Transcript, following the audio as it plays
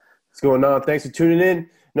going on? Thanks for tuning in.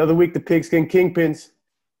 Another week, the Pigskin Kingpins.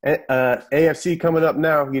 AFC coming up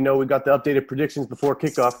now. You know, we got the updated predictions before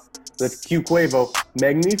kickoff. Let's cue Quavo.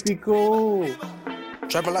 Magnifico.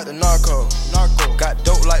 Trapping like the narco. Got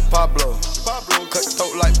dope like Pablo. Cut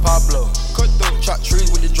throat like Pablo. Chop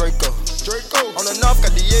trees with the Draco. On the north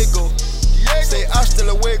got Diego. Say hasta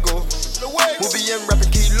luego. We'll be in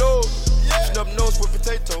rapping kilo. Snub nose with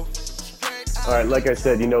potato. All right, like I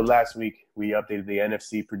said, you know, last week we updated the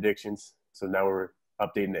NFC predictions. So now we're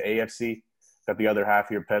updating the AFC. Got the other half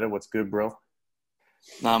here, Peta. What's good, bro?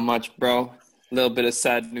 Not much, bro. A little bit of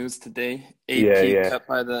sad news today. AP cut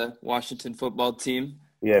by the Washington football team.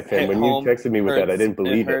 Yeah, fam. When you texted me with that, I didn't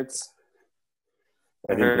believe it. Hurts.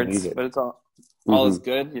 It hurts, but it's all is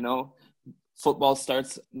good. You know, football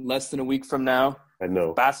starts less than a week from now. I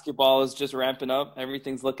know. Basketball is just ramping up.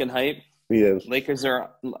 Everything's looking hype. Yeah. Lakers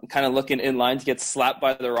are kind of looking in line to get slapped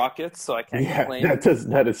by the Rockets, so I can't complain.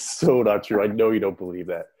 That is so not true. I know you don't believe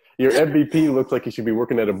that. Your MVP looks like he should be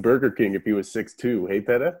working at a Burger King if he was 6'2". Hey,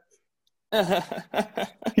 Peta?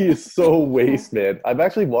 He is so waste, man. I'm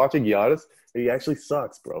actually watching Giannis, and he actually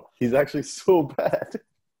sucks, bro. He's actually so bad.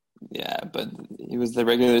 Yeah, but he was the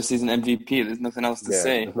regular season MVP. There's nothing else to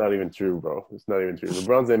say. It's not even true, bro. It's not even true.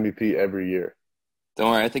 LeBron's MVP every year.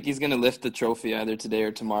 Don't worry. I think he's going to lift the trophy either today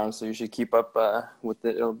or tomorrow, so you should keep up with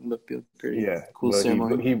it. It'll be a pretty cool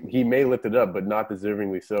ceremony. He may lift it up, but not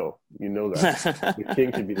deservingly so. You know that. The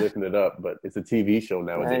King should be lifting it up, but it's a TV show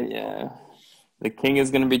nowadays. Yeah. The King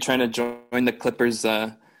is going to be trying to join the Clippers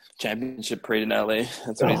championship parade in LA.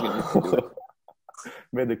 That's what he's going to do.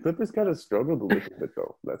 Man, the Clippers kind of struggled a little bit,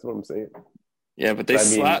 though. That's what I'm saying. Yeah, but they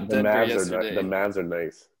slapped Denver yesterday. The Mavs are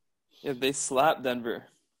nice. Yeah, they slapped Denver.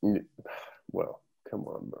 Well, come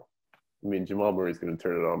on, bro. I mean, Jamal Murray's going to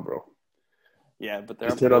turn it on, bro. Yeah, but they're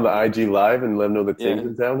just hit on the IG Live and let him know the Kings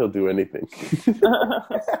in town. He'll do anything.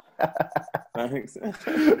 I think so.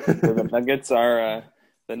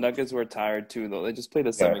 The Nuggets were tired too, though. They just played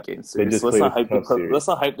a 7-game series. Let's not hype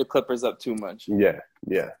the Clippers up too much. Yeah,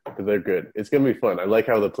 because they're good. It's gonna be fun. I like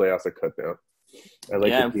how the playoffs are cut down. I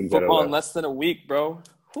like the teams football in less than a week, bro.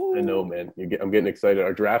 Woo. I know, man. I'm getting excited.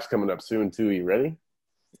 Our draft's coming up soon too. You ready?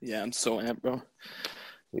 Yeah, I'm so amped, bro.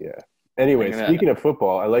 Yeah. Anyway, speaking of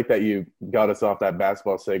football, I like that you got us off that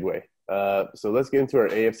basketball segue. So let's get into our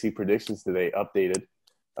AFC predictions today, updated.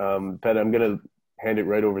 Pet, I'm gonna hand it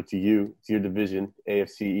right over to you. It's your division,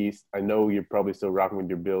 AFC East. I know you're probably still rocking with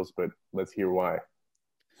your Bills, but let's hear why.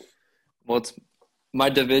 Well, it's my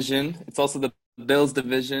division. It's also the Bills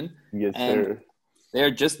division. Yes, sir.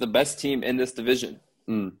 They're just the best team in this division.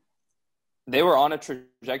 They were on a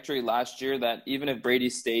trajectory last year that even if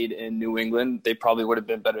Brady stayed in New England, they probably would have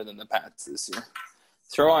been better than the Pats this year.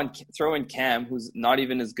 Throw in Cam, who's not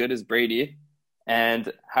even as good as Brady,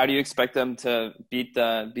 and how do you expect them to beat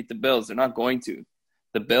the Bills? They're not going to.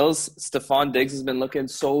 The Bills, Stephon Diggs has been looking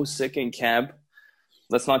so sick in camp.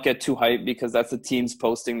 Let's not get too hyped because that's the teams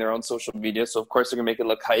posting their own social media. So, of course, they're going to make it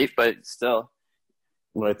look hype, but still.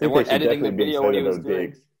 Well, I think they weren't editing the video when he was doing.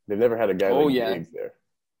 Diggs. They've never had a guy like Diggs there.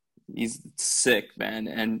 He's sick, man.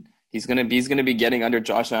 And he's going to be getting under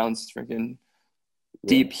Josh Allen's freaking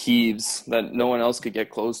deep heaves that no one else could get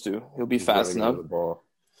close to. He'll be fast enough.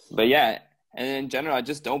 But, yeah, and in general, I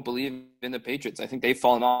just don't believe in the Patriots. I think they've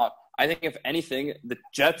fallen off. I think if anything, the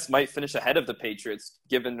Jets might finish ahead of the Patriots,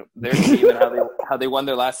 given their team and how they won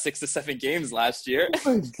their last 6 to 7 games last year.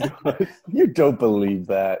 Oh my God. You don't believe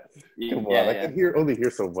that? Come on, I can only hear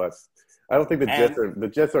so much. I don't think the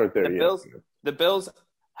Jets aren't there yet. The Bills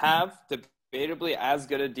have debatably as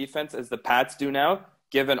good a defense as the Pats do now,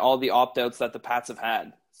 given all the opt-outs that the Pats have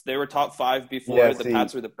had. So they were top 5 before. The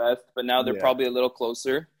Pats were the best, but now they're probably a little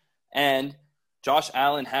closer. And Josh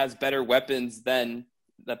Allen has better weapons than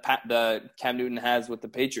the Cam Newton has with the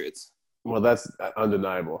Patriots. Well, that's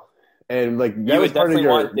undeniable. And that you would definitely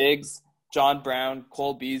want Diggs, John Brown,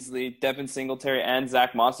 Cole Beasley, Devin Singletary, and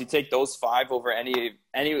Zach Moss. You take those 5 over any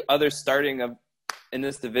other starting in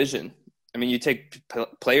this division. I mean, you take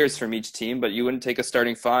players from each team, but you wouldn't take a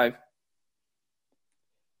starting 5.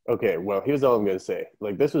 Okay, well, here's all I'm going to say.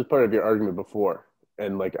 This was part of your argument before.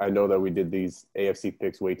 And, I know that we did these AFC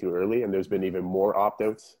picks way too early, and there's been even more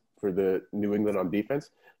opt-outs for the New England on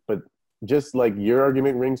defense. But just like your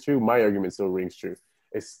argument rings true, my argument still rings true.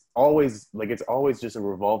 It's always just a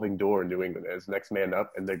revolving door in New England as next man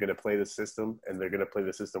up, and they're going to play the system, and they're going to play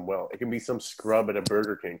the system well. It can be some scrub at a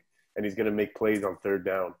Burger King, and he's going to make plays on third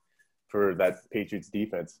down for that Patriots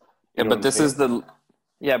defense. Yeah, but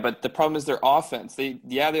but the problem is their offense. They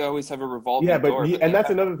always have a revolving door. And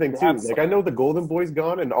that's another thing too. I know the Golden Boy's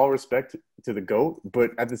gone, and all respect to the GOAT,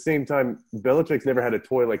 but at the same time, Belichick's never had a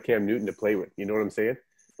toy like Cam Newton to play with. You know what I'm saying?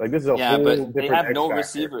 Like this is a Yeah, whole but different they have X no factor.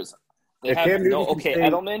 receivers. They If have Cam no. Newton can Okay,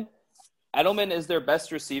 stay- Edelman is their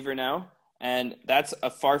best receiver now, and that's a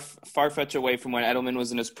far fetch away from when Edelman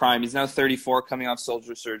was in his prime. He's now 34, coming off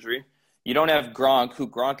shoulder surgery. You don't have Gronk, who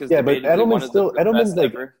Gronk is Yeah, but debatably one Edelman's of the Edelman's best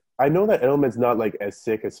like ever. I know that Edelman's not like as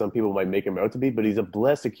sick as some people might make him out to be, but he's a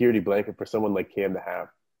blessed security blanket for someone like Cam to have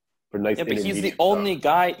for nice. Yeah, but he's the intermediate only stuff.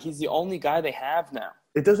 guy. He's the only guy they have now.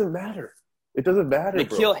 It doesn't matter. It doesn't matter,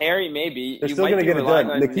 bro. N'Keal Harry, maybe. They're You still might going to be get it relying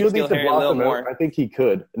done. on N'Keal needs to Harry a little blossom out. more. I think he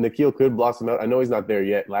could. N'Keal could blossom out. I know he's not there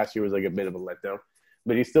yet. Last year was like a bit of a letdown,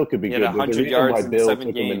 but he still could be He good. had There's a 100 reason yards why in Bill 7 took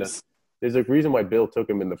him games. There's a reason why Bill took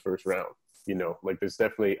him in the first round. You know, like there's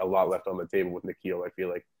definitely a lot left on the table with N'Keal, I feel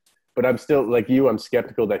like. But I'm still, like you, I'm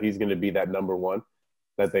skeptical that he's going to be that number one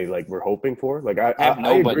that they like were hoping for. Like I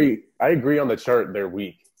agree. I agree on the chart they're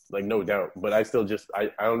weak, like no doubt. But I still just I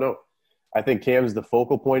don't know. I think Cam's the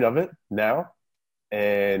focal point of it now,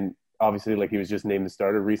 and obviously like he was just named the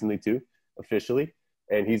starter recently too, officially,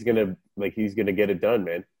 and he's gonna get it done,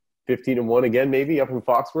 man. 15-1 again, maybe up in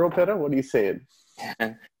Foxborough, Peta. What are you saying?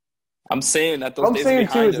 I'm saying that those I'm days saying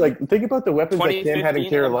too behind is him. like think about the weapons that Cam had in 2015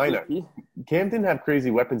 Carolina. MVP. Cam didn't have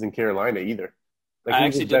crazy weapons in Carolina either. Like, I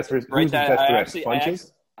who's his actually best, did who's write his that. best threat?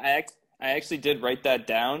 Punches? I actually did write that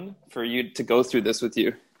down for you to go through this with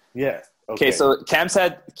you. Yeah. Okay, so Cam's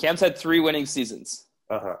had 3 winning seasons.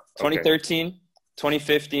 Uh-huh. 2013,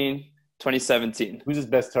 2015, 2017. Who's his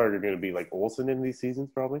best target going to be? Like Olsen in these seasons,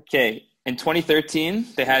 probably? Okay, in 2013,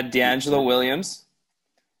 they had D'Angelo Williams,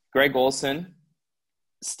 Greg Olsen,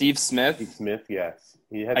 Steve Smith, Steve Smith, yes.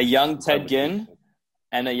 He had a young Ted Ginn,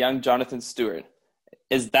 and a young Jonathan Stewart.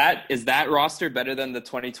 Is that roster better than the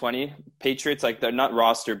 2020 Patriots? Like, they're not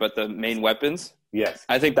roster, but the main weapons? Yes.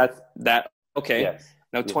 I think that okay. Yes.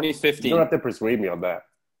 Now, Yes. 2015. You don't have to persuade me on that.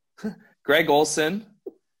 Greg Olsen,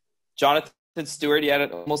 Jonathan Stewart, he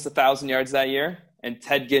had almost 1,000 yards that year, and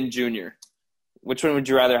Ted Ginn Jr. Which one would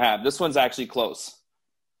you rather have? This one's actually close.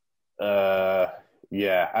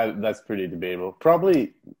 Yeah, that's pretty debatable.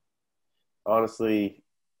 Probably, honestly,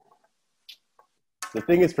 the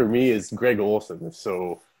thing is for me is Greg Olsen is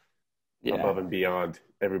so above and beyond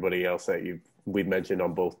everybody else that we've mentioned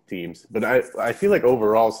on both teams. But I feel like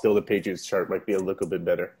overall still the Patriots chart might be a little bit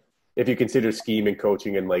better if you consider scheme and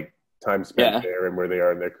coaching and like time spent there and where they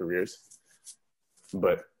are in their careers.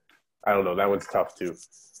 But I don't know. That one's tough too.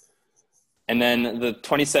 And then the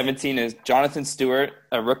 2017 is Jonathan Stewart,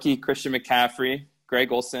 a rookie Christian McCaffrey,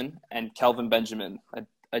 Greg Olsen, and Kelvin Benjamin.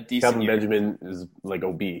 A decent Kelvin year. Benjamin is like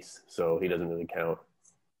obese, so he doesn't really count.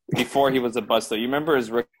 Before he was a bust, though. You remember his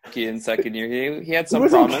rookie and second year? He had some He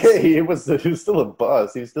was promise. okay. He was still a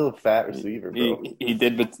bust. He was still a fat receiver, bro. He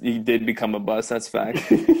did become a bust. That's fact.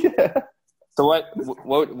 Yeah. So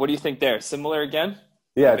what do you think there? Similar again?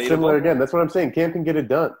 Yeah, Debatable? similar again. That's what I'm saying. Cam can get it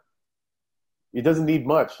done. He doesn't need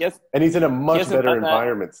much. Yes. And he's in a much hasn't better done that.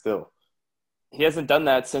 environment still. He hasn't done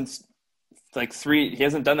that since He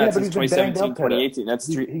hasn't done that Yeah, but since he's been banged 2017, up, Peta. 2018. That's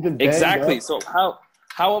He's three. been banged Exactly. up. So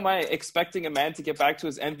how am I expecting a man to get back to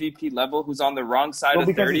his MVP level who's on the wrong side Well, of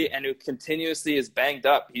because 30 and who continuously is banged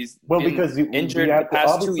up? He's because injured we the have to, past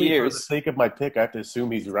 2 obviously, for the years. sake of my pick, I have to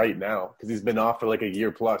assume he's right now because he's been off for like a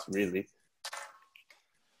year plus, really.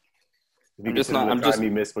 I'm just not. I'm just. He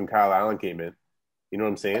missed when Kyle Allen came in. You know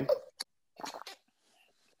what I'm saying?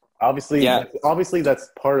 Obviously, Yeah. obviously that's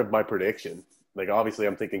part of my prediction. Like, obviously,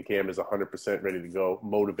 I'm thinking Cam is 100% ready to go,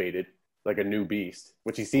 motivated, like a new beast,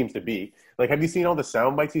 which he seems to be. Like, have you seen all the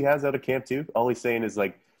sound bites he has out of camp too? All he's saying is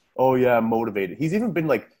like, "Oh yeah, I'm motivated." He's even been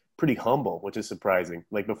like pretty humble, which is surprising.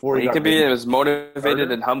 Like before He got could be named as motivated starter,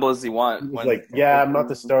 and humble as he wants. he's like, "Yeah, I'm not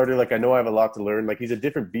the starter. Like, I know I have a lot to learn." Like, he's a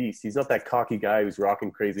different beast. He's not that cocky guy who's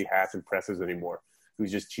rocking crazy hats and presses anymore. Who's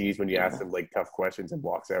just cheese when you ask him like tough questions and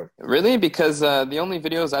walks out. Really? Because the only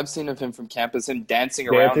videos I've seen of him from camp is him dancing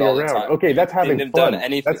around all the time. Okay, that's having Didn't have fun. done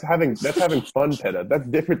anything. That's having fun, Peta. That's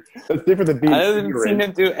different. That's different than being. I haven't ignorant seen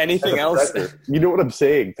him do anything and a else. presser. You know what I'm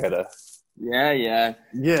saying, Peta? Yeah. Yeah.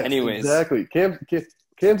 Anyways. Exactly.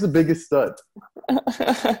 Cam's the biggest stud.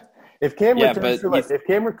 If Cam returns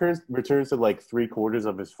to like 3/4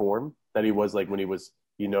 of his form that he was like when he was,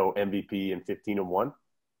 MVP and 15-1,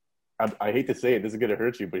 I hate to say it, this is gonna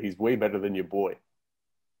hurt you, but he's way better than your boy.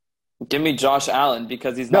 Give me Josh Allen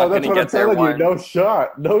because he's not going to get there. You. No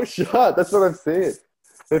shot. That's what I'm saying.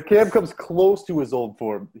 If Cam comes close to his old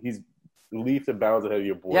form, he's leaps and bounds ahead of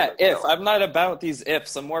your boy. Yeah, right now. I'm not about these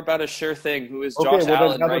ifs. I'm more about a sure thing. Who is Okay, Josh well,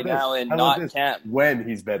 Allen how about right this? now and How about not this? Cam? When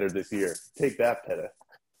he's better this year. Take that, Peta.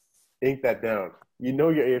 Ink that down. You know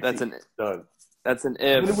your AFC That's an is done. That's an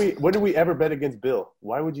if. When do we ever bet against Bill?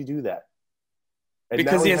 Why would you do that? And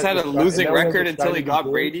Because now he has had a the- losing and now he has record the until he shiny got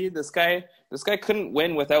boy. Brady. This guy couldn't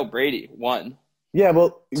win without Brady. One. Yeah,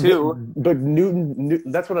 well, Two, but Newton,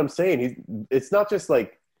 that's what I'm saying. It's not just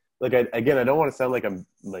again, I don't want to sound like I'm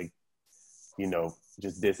like,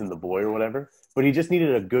 just dissing the boy or whatever, but he just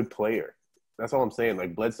needed a good player. That's all I'm saying.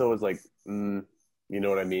 Like Bledsoe was like, you know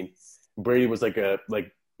what I mean? Brady was like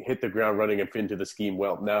hit the ground running and fit into the scheme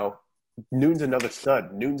well. Now, Newton's another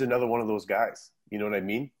stud. Newton's another one of those guys. You know what I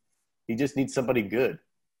mean? He just needs somebody good.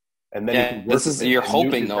 And then yeah, this is, you're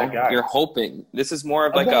hoping though. You're hoping. This is more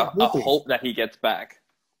of like a hope that he gets back.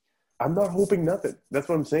 I'm not hoping nothing. That's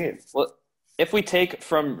what I'm saying. Well, if we take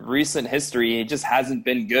from recent history, he just hasn't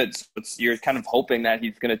been good. So you're kind of hoping that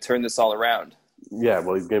he's going to turn this all around. Yeah,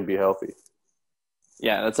 well, he's going to be healthy.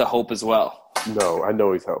 Yeah, that's a hope as well. No, I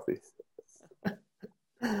know he's healthy.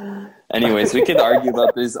 Anyways, we could argue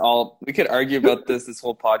about this this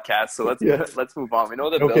whole podcast. So let's move on. We know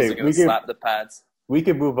the Bills are going to slap the pads. We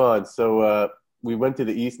can move on. So we went to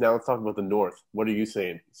the East. Now let's talk about the North. What are you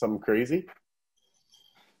saying? Something crazy?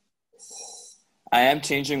 I am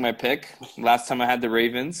changing my pick. Last time I had the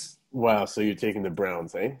Ravens. Wow, so you're taking the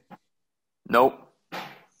Browns, eh? Nope.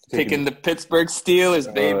 Picking the Pittsburgh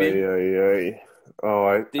Steelers, baby. I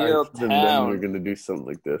remember you're going to do something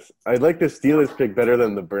like this. I like the Steelers pick better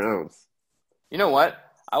than the Browns. You know what?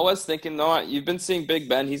 I was thinking, though, you've been seeing Big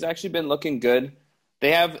Ben. He's actually been looking good.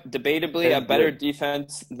 They have debatably a better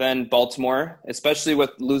defense than Baltimore, especially with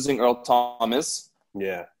losing Earl Thomas.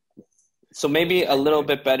 Yeah. So maybe a little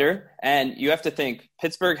bit better. And you have to think,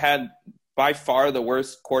 Pittsburgh had by far the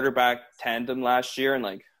worst quarterback tandem last year.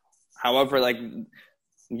 And, however,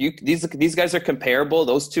 these guys are comparable.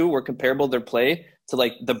 Those two were comparable, their play,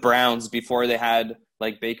 to, the Browns before they had,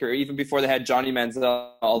 Baker, even before they had Johnny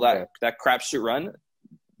Manziel, all that crapshoot run.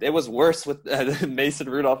 It was worse with Mason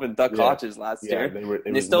Rudolph and Duck Hodges last year.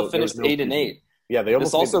 They still finished 8-8. Yeah, they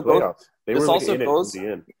almost made the playoffs. They were in it at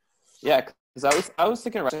the end. Yeah, because I was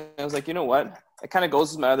thinking, I was like, you know what? It kind of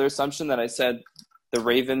goes with my other assumption that I said the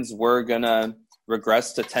Ravens were gonna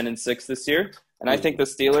regress to 10-6 this year, and I think the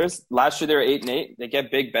Steelers last year they were 8-8. They get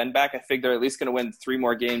Big Ben back. I think they're at least gonna win 3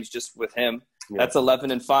 more games just with him. Yeah. That's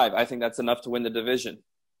 11-5. I think that's enough to win the division.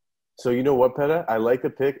 So you know what, Peta? I like the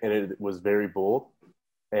pick, and it was very bold.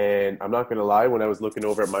 And I'm not going to lie, when I was looking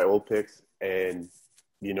over at my old picks and,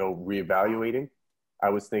 reevaluating, I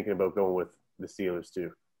was thinking about going with the Steelers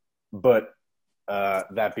too. But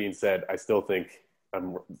that being said, I still think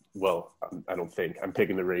I'm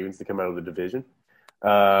picking the Ravens to come out of the division.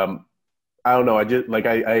 I don't know. I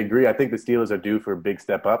agree. I think the Steelers are due for a big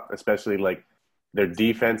step up, especially their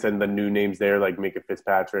defense and the new names there, like Minka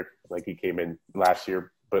Fitzpatrick, he came in last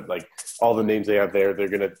year. But all the names they have there, they're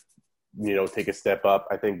going to, take a step up.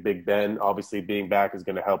 I think Big Ben, obviously being back, is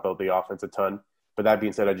going to help out the offense a ton. But that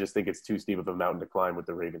being said, I just think it's too steep of a mountain to climb with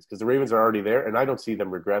the Ravens because the Ravens are already there, and I don't see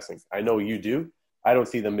them regressing. I know you do. I don't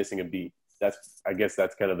see them missing a beat. I guess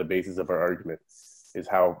that's kind of the basis of our argument is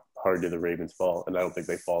how hard do the Ravens fall, and I don't think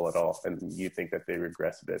they fall at all. And you think that they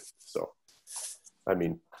regress a bit. So, I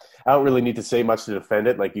mean, I don't really need to say much to defend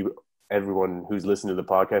it. Everyone who's listening to the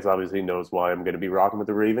podcast obviously knows why I'm going to be rocking with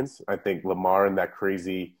the Ravens. I think Lamar and that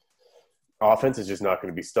crazy offense is just not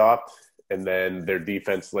going to be stopped. And then their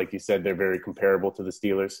defense, like you said, they're very comparable to the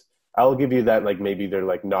Steelers. I'll give you that, maybe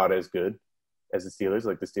they're not as good as the Steelers.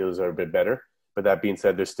 The Steelers are a bit better. But that being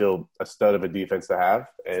said, they're still a stud of a defense to have,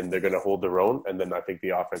 and they're going to hold their own. And then I think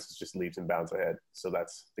the offense is just leaps and bounds ahead. So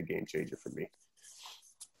that's the game changer for me.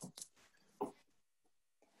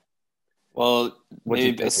 Well,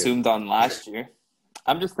 maybe assumed on last year.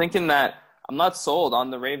 I'm just thinking that I'm not sold on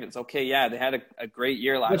the Ravens. Okay, yeah, they had a great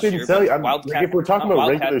year last year. What didn't sell you? If we're talking about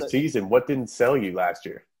regular season, what didn't sell you last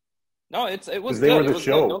year? No, it was good. They were the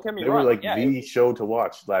show. Don't get me wrong. They were the show to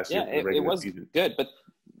watch last year. Yeah, it was season. Good, but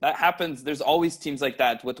that happens. There's always teams like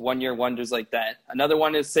that with one-year wonders like that. Another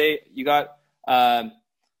one is, say, you got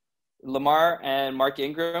Lamar and Mark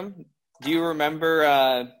Ingram. Do you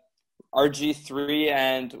remember RG3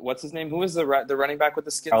 and what's his name? Who was the running back with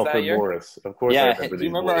the Skins that year? Morris. Of course, yeah. I remember. Do you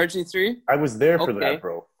remember RG3? I was there for that,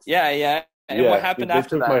 bro. Yeah. And what happened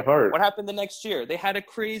after that? My heart. What happened the next year? They had a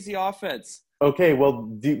crazy offense. Okay,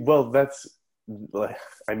 that's.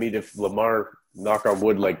 I mean, if Lamar, knock on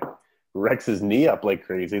wood, wrecks his knee up like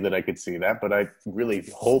crazy, then I could see that. But I really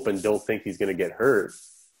hope and don't think he's going to get hurt.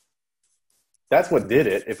 That's what did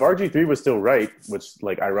it. If RG3 was still right, which,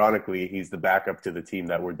 ironically, he's the backup to the team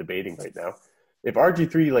that we're debating right now. If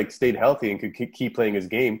RG3, stayed healthy and could keep playing his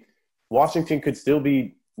game, Washington could still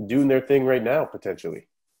be doing their thing right now, potentially.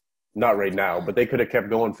 Not right now, but they could have kept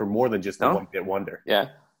going for more than just a one-hit wonder. Yeah.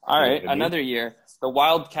 All right, another year. The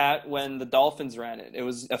Wildcat, when the Dolphins ran it. It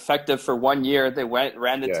was effective for 1 year. They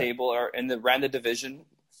ran the table ran the division,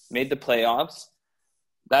 made the playoffs.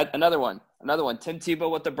 Another one. Another one, Tim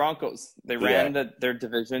Tebow with the Broncos. They ran their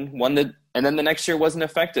division, won and then the next year wasn't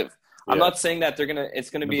effective. I'm not saying that it's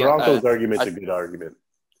going to be the Broncos argument's a good argument.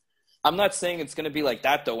 I'm not saying it's going to be like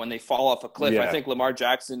that though when they fall off a cliff. I think Lamar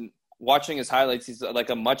Jackson, watching his highlights, he's like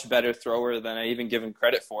a much better thrower than I even give him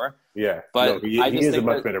credit for. Yeah, but he is a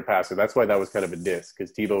much better passer. That's why that was kind of a diss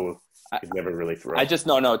because Tebow could never really throw.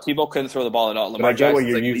 Tebow couldn't throw the ball at all. Lamar I get what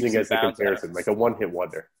you're using as a comparison, like a one-hit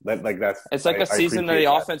wonder. It's like a season that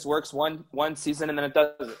the offense works one season and then it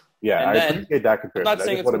doesn't. Yeah, and I appreciate that comparison. I'm not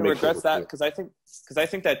saying it's going to regress that because I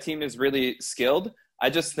think that team is really skilled. I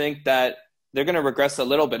just think that they're going to regress a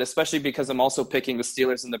little bit, especially because I'm also picking the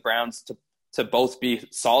Steelers and the Browns to both be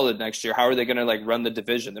solid next year. How are they going to run the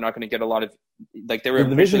division? They're not going to get a lot of they were.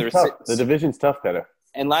 The division's tough, Peter.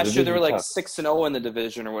 And last year they were like 6-0 in the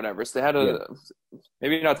division or whatever. So they had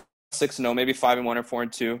maybe not 6-0, maybe 5-1 or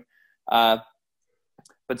 4-2.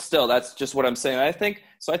 But still, that's just what I'm saying. I think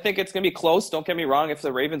it's going to be close. Don't get me wrong. If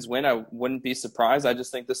the Ravens win, I wouldn't be surprised. I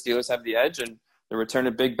just think the Steelers have the edge, and the return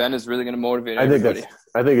of Big Ben is really going to motivate everybody.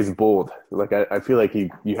 I think it's bold. Like I feel like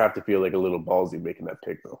you have to feel like a little ballsy making that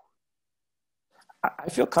pick, though. I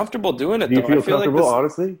feel comfortable doing it. Do you feel comfortable,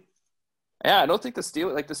 honestly? Yeah, I don't think the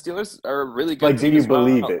Steelers are a really good. Like, do you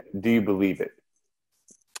believe it? Do you believe it?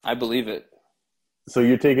 I believe it. So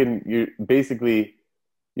you're taking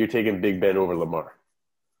Big Ben over Lamar.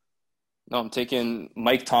 No, I'm taking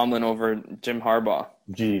Mike Tomlin over Jim Harbaugh.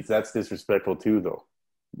 Jeez, that's disrespectful too, though.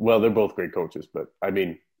 Well, they're both great coaches, but I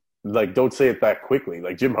mean, like, don't say it that quickly.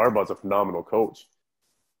 Like, Jim Harbaugh's a phenomenal coach.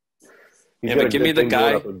 But give me the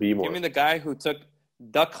guy who took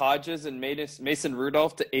Duck Hodges and Mason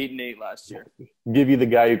Rudolph to 8-8 last year. Give you the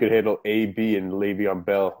guy who could handle AB and Le'Veon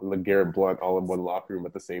Bell and LeGarrette Blount all in one locker room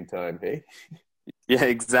at the same time. Hey, yeah,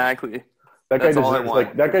 exactly. That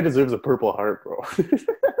guy deserves a Purple Heart, bro.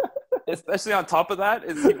 Especially on top of that,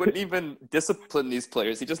 is he wouldn't even discipline these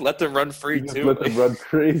players. He just let them run free too. Let them run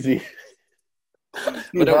crazy. But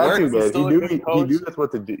it worked. He knew that's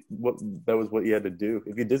what to do. That was what you had to do.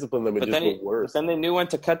 If you discipline them, it just got worse. But then they knew when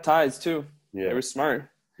to cut ties too. Yeah. They were smart.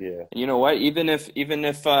 Yeah. And you know what? Even if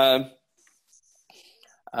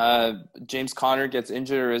James Conner gets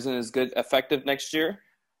injured or isn't as effective next year,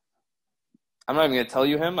 I'm not even going to tell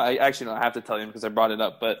you him. I actually don't have to tell you him because I brought it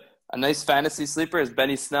up. But a nice fantasy sleeper is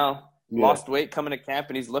Benny Snell. Yeah. Lost weight coming to camp,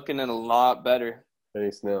 and he's looking in a lot better.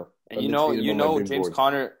 Benny Snell. And you know James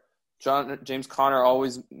Conner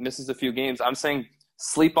always misses a few games. I'm saying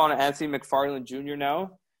sleep on Anthony McFarland Jr.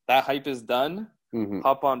 now. That hype is done. Mm-hmm.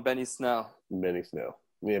 Hop on Benny Snell. Benny Snell.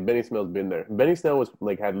 Yeah, Benny Snell's been there. Benny Snell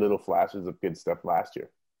had little flashes of good stuff last year.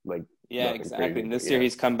 Exactly. Crazy, and this year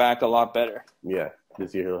he's come back a lot better. Yeah,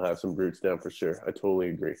 this year he'll have some roots down for sure. I totally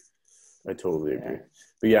agree. But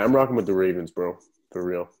yeah, I'm rocking with the Ravens, bro. For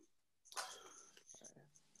real.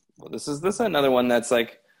 Well, this is another one that's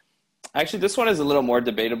like – actually, this one is a little more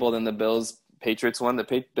debatable than the Bills-Patriots one.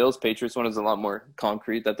 The Bills-Patriots one is a lot more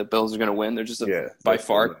concrete that the Bills are going to win. They're just by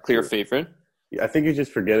far clear favorite. Yeah, I think you're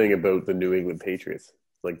just forgetting about the New England Patriots.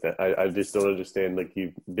 Like that, I just don't understand. Like,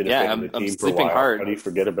 you've been a fan of the team for a while. Hard. How do you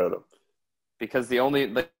forget about them? Because the only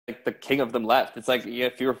the king of them left. It's like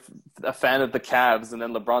if you're a fan of the Cavs and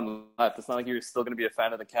then LeBron left, it's not like you're still going to be a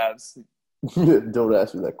fan of the Cavs. Don't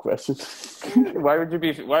ask me that question. Why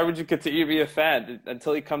would you continue to be a fan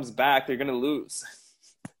until he comes back? They're going to lose.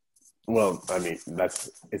 Well, I mean,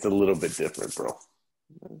 it's a little bit different, bro.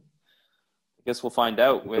 I guess we'll find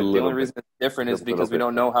out. The only reason it's different is because we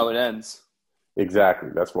don't know how it ends. Exactly.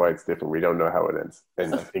 That's why it's different. We don't know how it ends.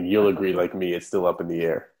 And I think you'll agree, like me, it's still up in the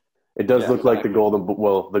air. It does look like the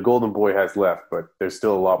Golden Boy has left, but there's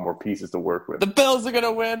still a lot more pieces to work with. The Bills are going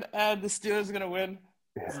to win, and the Steelers are going to win.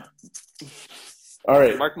 Yeah. All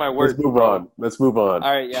right. Mark my words. Let's move on.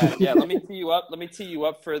 All right, yeah. Let me tee you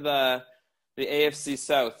up for the AFC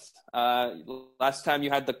South. Last time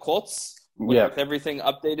you had the Colts. With everything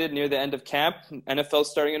updated near the end of camp, NFL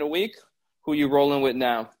starting in a week. Who you rolling with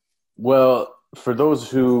now? Well, for those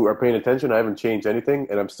who are paying attention, I haven't changed anything,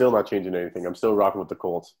 and I'm still not changing anything. I'm still rocking with the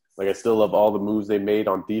Colts. Like, I still love all the moves they made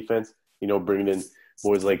on defense. You know, bringing in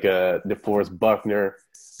boys like DeForest Buckner.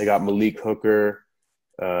 They got Malik Hooker,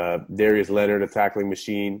 Darius Leonard, a tackling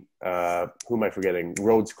machine. Who am I forgetting?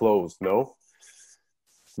 Rhodes closed, no?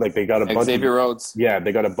 Like, they got a bunch Xavier Rhodes. Yeah,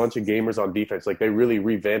 they got a bunch of gamers on defense. Like, they really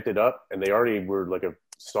revamped it up, and they already were like a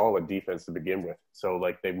solid defense to begin with. So,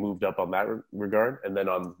 like, they moved up on that regard. And then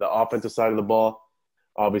on the offensive side of the ball,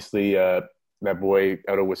 obviously that boy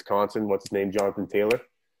out of Wisconsin, what's his name? Jonathan Taylor,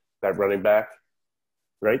 that running back,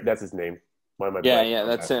 right? That's his name. Why am I Yeah,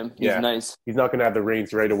 that's him. He's nice. He's not going to have the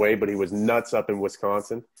reins right away, but he was nuts up in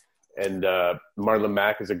Wisconsin. And Marlon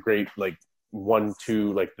Mack is a great, like,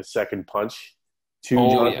 1-2, like the second punch to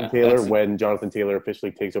Oh, Jonathan yeah. Taylor when Jonathan Taylor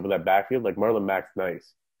officially takes over that backfield. Like Marlon Mack's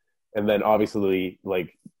nice. And then obviously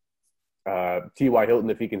like T.Y. Hilton,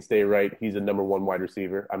 if he can stay right, he's a number one wide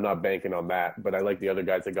receiver. I'm not banking on that, but I like the other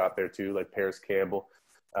guys that got there too, like Paris Campbell,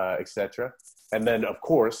 etc. And then, of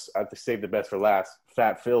course, I have to save the best for last,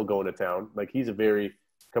 Fat Phil going to town. Like he's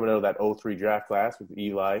coming out of that 03 draft class with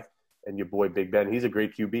Eli and your boy Big Ben. He's a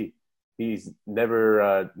great QB. He's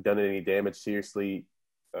never done any damage seriously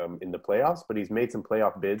in the playoffs, but he's made some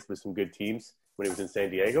playoff bids with some good teams when he was in San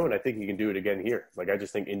Diego, and I think he can do it again here. Like I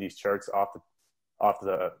just think Indy's charts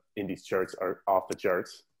Indy's charts are off the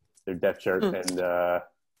charts. Their depth chart, and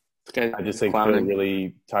I just think Phil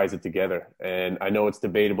really ties it together. And I know it's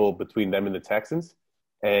debatable between them and the Texans,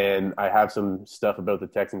 and I have some stuff about the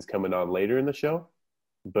Texans coming on later in the show,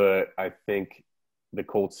 but I think the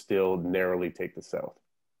Colts still narrowly take the South.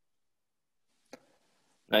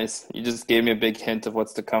 Nice. You just gave me a big hint of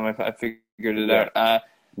what's to come. I figured it out.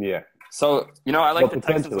 Yeah. So, I like the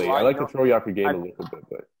Texans a lot. I like to throw you off your game a little bit,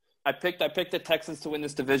 but I picked the Texans to win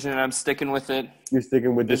this division, and I'm sticking with it. You're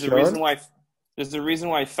sticking with There's a reason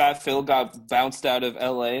why Fat Phil got bounced out of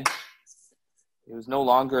LA. He was no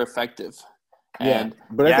longer effective. And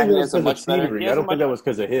but I think it was because of scenery. I don't think that was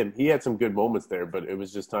because of him. He had some good moments there, but it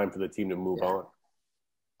was just time for the team to move on.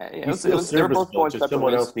 He's still serviceable, just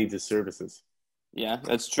someone else needs his services. Yeah,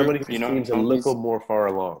 that's true. Somebody who seems a little more far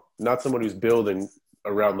along. Not someone who's building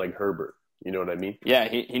around like Herbert. You know what I mean? Yeah,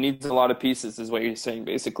 he needs a lot of pieces is what you're saying,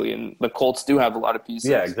 basically. And the Colts do have a lot of pieces.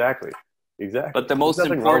 Yeah, exactly. But the most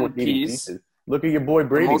important piece – look at your boy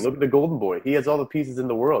Brady. Look at the golden boy. He has all the pieces in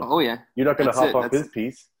the world. Oh, yeah. You're not going to hop off his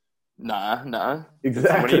piece. Nah.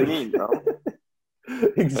 Exactly. What do you mean, bro?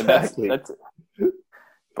 Exactly. But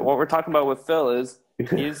what we're talking about with Phil is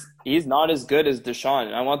he's not as good as Deshaun.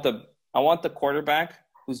 And I want the quarterback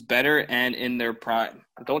who's better and in their prime.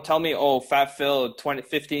 Don't tell me, Fat Phil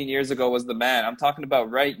 15 years ago was the man. I'm talking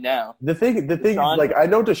about right now. The thing Deshaun, is, like, I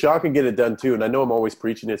know Deshaun can get it done too, and I know I'm always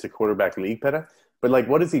preaching it's a quarterback league, Peta, but, like,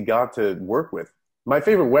 what has he got to work with? My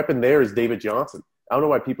favorite weapon there is David Johnson. I don't know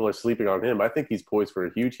why people are sleeping on him. I think he's poised for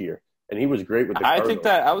a huge year, and he was great with the Cardinals. I think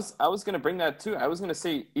that I was going to bring that too. I was going to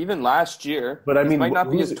say even last year, but I mean, might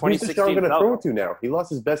not be his 2016 who's Deshaun going to throw to now? He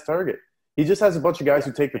lost his best target. He just has a bunch of guys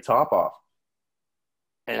who take the top off.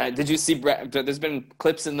 And did you see? There's been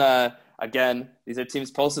clips in the again. These are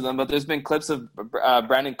teams posted them, but there's been clips of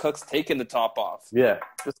Brandon Cooks taking the top off. Yeah,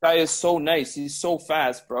 this guy is so nice. He's so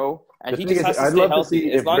fast, bro, and he just has to I'd stay love healthy. To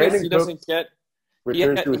see as if long Brandon as he doesn't get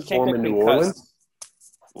returns to his form in New Orleans.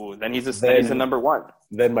 Ooh, then he's a number one.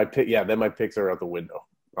 Then my picks are out the window,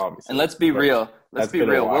 obviously. And let's be real.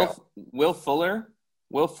 Will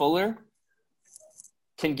Fuller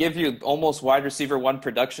can give you almost wide receiver one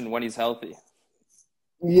production when he's healthy.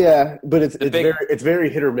 Yeah, but it's very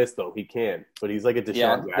hit or miss though. He can, but he's like a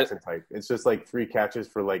Deshaun Jackson type. It's just like 3 catches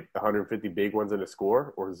for like 150 big ones and a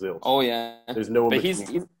score, or zilch. Oh yeah, there's no. But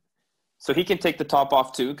so he can take the top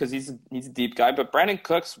off too because he's a deep guy. But Brandon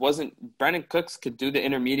Cooks could do the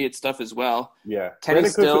intermediate stuff as well. Yeah,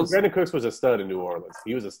 Brandon Cooks was a stud in New Orleans.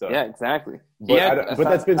 He was a stud. Yeah, exactly. But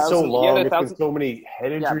that's been so long. It's been so many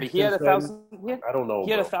head injuries. Yeah, but he had 1,000. I don't know.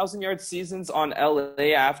 He had 1,000-yard seasons on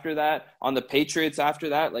LA after that, on the Patriots after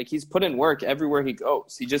that. Like he's put in work everywhere he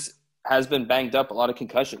goes. He just has been banged up, a lot of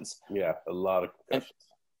concussions. Yeah, a lot of concussions.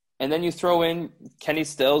 And then you throw in Kenny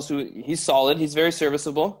Stills, who he's solid. He's very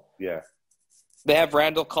serviceable. Yeah. They have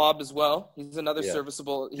Randall Cobb as well. He's another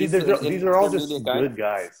serviceable. These are all just good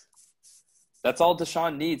guys. That's all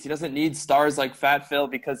Deshaun needs. He doesn't need stars like Fat Phil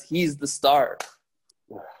because he's the star.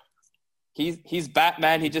 He's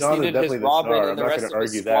Batman. He just needed his Robin and the rest of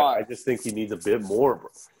his squad. I just think he needs a bit more, bro.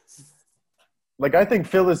 Like I think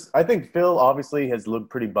Phil obviously has looked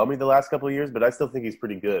pretty bummy the last couple of years, but I still think he's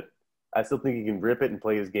pretty good. I still think he can rip it and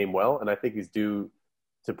play his game well, and I think he's due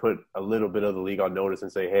to put a little bit of the league on notice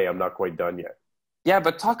and say, "Hey, I'm not quite done yet." Yeah,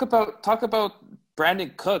 but talk about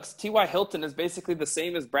Brandon Cooks. T.Y. Hilton is basically the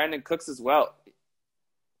same as Brandon Cooks as well.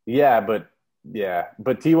 Yeah, but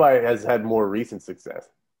T.Y. has had more recent success.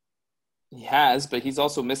 He has, but he's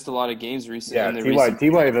also missed a lot of games recently. Yeah,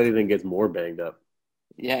 T.Y. if anything gets more banged up.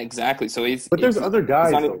 Yeah, exactly. So there's other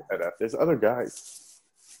guys. There's other guys.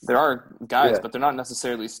 There are guys, but they're not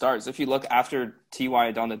necessarily stars. If you look after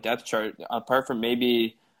T.Y. on the depth chart, apart from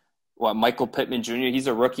maybe Michael Pittman Jr., he's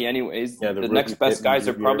a rookie anyways. Yeah, the next best guys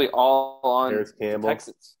are probably all on Paris Campbell.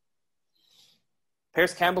 Texans.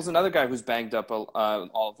 Paris Campbell's another guy who's banged up all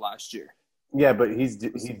of last year. Yeah, but he's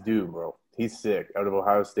due, bro. He's sick. Out of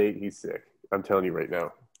Ohio State, he's sick. I'm telling you right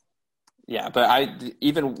now. Yeah, but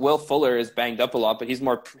even Will Fuller is banged up a lot, but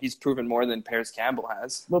he's proven more than Paris Campbell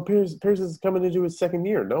has. Well, Pierce is coming into his second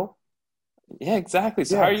year, no? Yeah, exactly.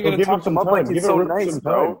 So how are you going to give talk him up like he's so nice,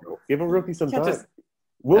 bro? Give a rookie some time. Just,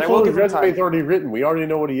 Will Fuller's resume is already written. We already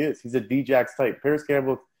know what he is. He's a D-Jax type. Paris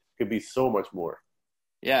Campbell could be so much more.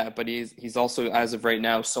 Yeah, but he's also, as of right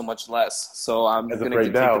now, so much less. So I'm going to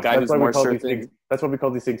take now, the guy who's more sure thing. That's why we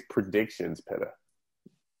call these things predictions, Peta.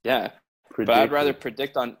 Yeah, but I'd rather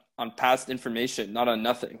predict on past information, not on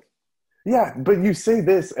nothing. Yeah, but you say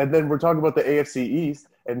this, and then we're talking about the AFC East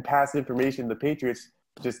and past information. The Patriots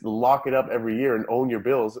just lock it up every year and own your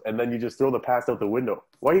Bills, and then you just throw the past out the window.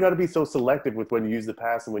 Why you got to be so selective with when you use the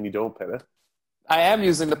past and when you don't, Peta? I am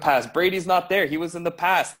using the past. Brady's not there. He was in the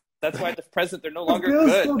past. That's why at the present they're no longer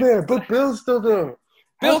Bill's good. Still there, but Bill's still there.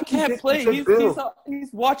 Bill can't play.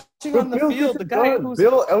 He's watching on the field. The guy who's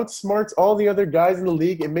Bill outsmarts all the other guys in the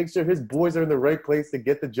league and makes sure his boys are in the right place to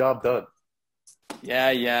get the job done.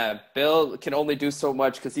 Yeah. Bill can only do so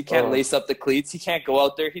much because he can't lace up the cleats. He can't go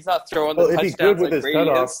out there. He's not throwing the touchdowns if he could with like his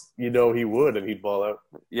cutoffs, he would, and he'd ball out.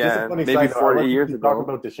 Yeah, maybe 40 years ago. Talking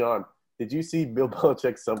about Deshaun, did you see Bill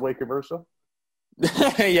Belichick's Subway commercial?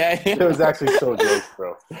 Yeah. It was actually so jokes,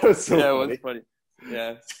 bro. It was so funny. It was funny.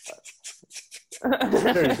 Yeah.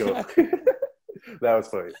 There you go. That was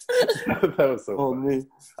funny. That was so funny. Me.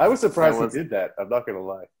 I was surprised he did that. I'm not going to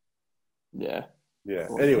lie. Yeah.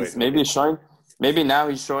 Well, anyway. Maybe now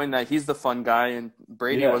he's showing that he's the fun guy and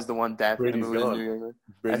Brady was the one that moved in New England.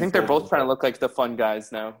 I think they're both trying to look like the fun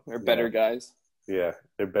guys now. They're better guys. Yeah,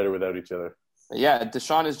 they're better without each other. Yeah,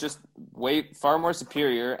 Deshaun is just far more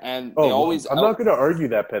superior, and they always. I'm not going to argue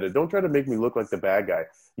that, Peta. Don't try to make me look like the bad guy.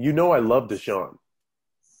 You know I love Deshaun.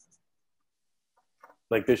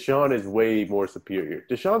 Like, Deshaun is way more superior.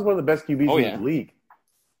 Deshaun's one of the best QBs in the league.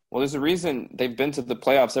 Well, there's a reason they've been to the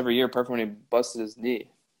playoffs every year, apart from when he busted his knee.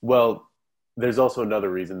 Well, there's also another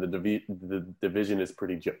reason. The division is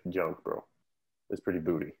pretty junk, bro. It's pretty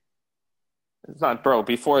booty. It's not, bro.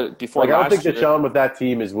 Before I don't think Deshaun with that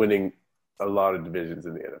team is winning a lot of divisions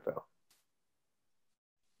in the NFL.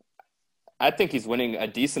 I think he's winning a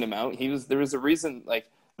decent amount. There was a reason, like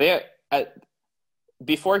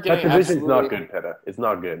before getting that division's not good, Peta. It's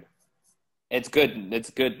not good. It's good. It's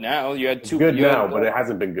good now. You had two. It's good now, but it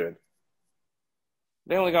hasn't been good.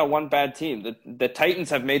 They only got one bad team. The Titans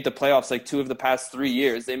have made the playoffs like 2 of the past 3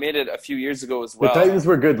 years. They made it a few years ago as well. The Titans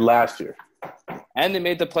were good last year. And they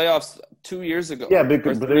made the playoffs 2 years ago. Yeah, but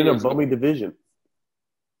they're in a bummy division.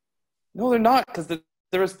 No, they're not, because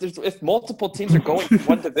if multiple teams are going to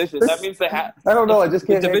one division, that means they have. I don't know. I just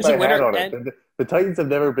can't hang my hat on it. The Titans have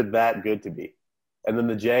never been that good to me. And then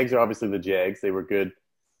the Jags are obviously the Jags. They were good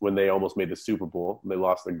when they almost made the Super Bowl. They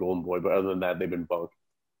lost their golden boy, but other than that, they've been bunk.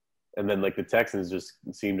 And then, like, the Texans just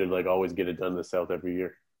seem to, like, always get it done in the South every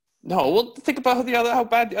year. No, well, think about how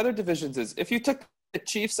bad the other divisions is. If you took the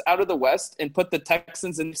Chiefs out of the West and put the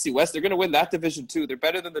Texans in the NFC West, they're going to win that division too. They're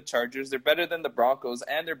better than the Chargers. They're better than the Broncos,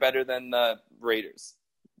 and they're better than the Raiders.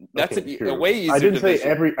 That's a way easier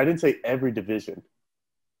division. I didn't say every division.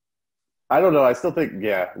 I don't know. I still think,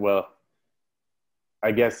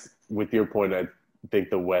 I guess with your point, I think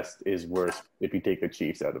the West is worse if you take the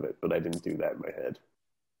Chiefs out of it, but I didn't do that in my head.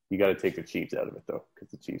 You got to take the Chiefs out of it, though, because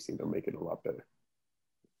the Chiefs seem to make it a lot better.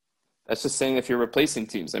 That's just saying if you're replacing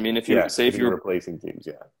teams. I mean, if you're replacing teams,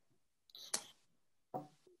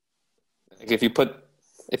 Like if you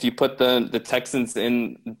put the Texans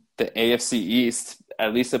in the AFC East,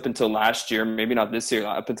 at least up until last year, maybe not this year,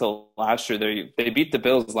 up until last year, they beat the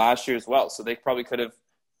Bills last year as well. So they probably could have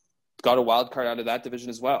got a wild card out of that division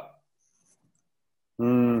as well.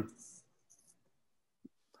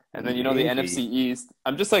 And then, the NFC East.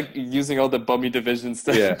 I'm just, like, using all the bummy divisions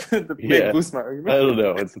to boost my argument. I don't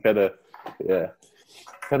know. It's kind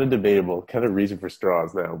of debatable, kind of reason for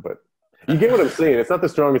straws now. But you get what I'm saying. It's not the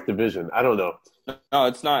strongest division. I don't know. No,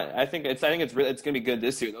 it's not. I think it's going to be good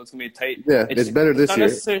this year, though. It's going to be tight. Yeah, it's better this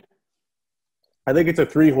year. I think it's a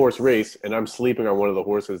 3-horse race, and I'm sleeping on one of the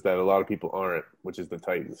horses that a lot of people aren't, which is the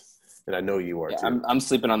Titans. And I know you are, too. I'm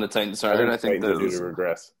sleeping on the Titans. Sorry, I think they're due to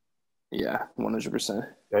regress. Yeah, 100%.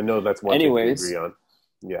 I know that's one thing we agree on.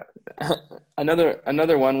 Yeah.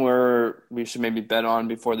 Another one where we should maybe bet on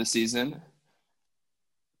before the season.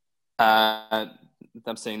 I'm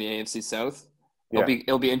saying the AFC South.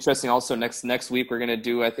 It'll be interesting. Also next week we're gonna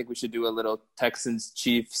do. I think we should do a little Texans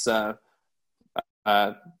Chiefs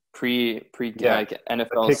pre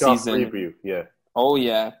NFL season preview. Yeah. Oh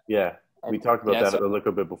yeah. Yeah. We talked about that a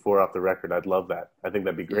little bit before off the record. I'd love that. I think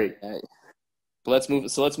that'd be great. Yeah. But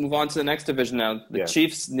let's move on to the next division now. The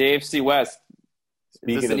Chiefs in the AFC West.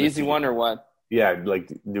 Is this an easy one or what? Yeah, like,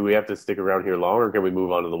 do we have to stick around here long, or can we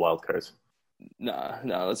move on to the wild cards? No,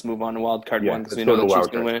 let's move on to wild card one because let's we go know to the Chiefs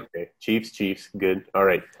wild can card. win it. Okay. Chiefs, good. All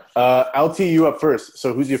right. I'll tee you up first.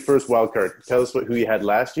 So who's your first wild card? Tell us who you had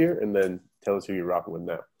last year, and then tell us who you're rocking with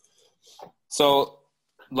now. So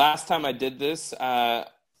last time I did this, I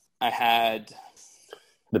had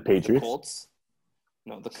the Patriots. The Colts.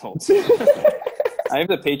 No, the Colts. I have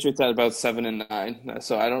the Patriots at about 7-9,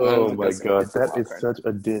 so I don't. Oh my god, that is such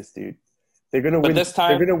a diss, dude. They're gonna win. This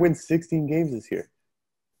time, they're gonna win 16 games this year.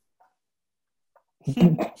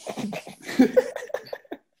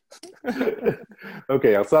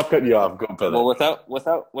 Okay, I'll stop cutting you off. Go, brother.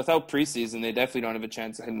 Well, without preseason, they definitely don't have a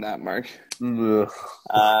chance of hitting that mark. So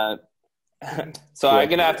I'm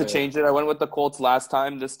gonna have to change it. I went with the Colts last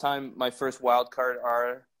time. This time, my first wild card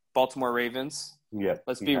are Baltimore Ravens. Yeah.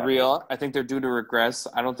 Let's be real. I think they're due to regress.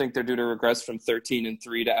 I don't think they're due to regress from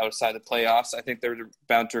 13-3 to outside the playoffs. I think they're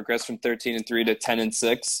bound to regress from 13-3 to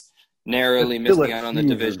 10-6, narrowly missing out on the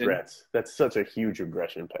division. Regress. That's such a huge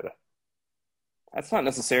regression, Peta. That's not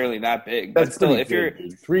necessarily that big. That's still, if you're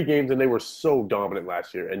 3 games and they were so dominant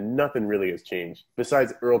last year, and nothing really has changed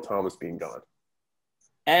besides Earl Thomas being gone.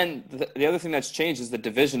 And the other thing that's changed is the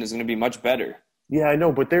division is going to be much better. Yeah, I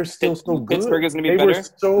know, but they're still so good. Pittsburgh is going to be better. They were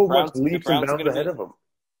so much leaps and bounds ahead of them.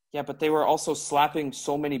 Yeah, but they were also slapping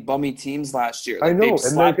so many bummy teams last year. I know,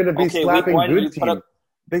 and they're going to be slapping good teams.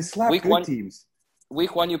 They slap good teams.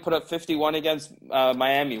 Week 1, you put up 51 against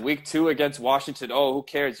Miami. Week 2 against Washington. Oh, who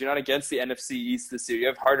cares? You're not against the NFC East this year. You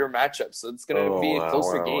have harder matchups, so it's going to be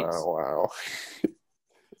closer games. Wow.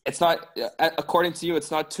 It's not, according to you, it's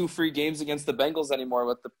not 2 free games against the Bengals anymore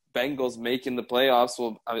with the Bengals making the playoffs.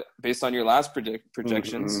 Well, based on your last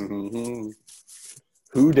projections. Mm-hmm.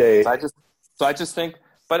 Who day? So I just think,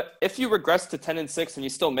 but if you regress to 10-6 and you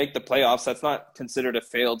still make the playoffs, that's not considered a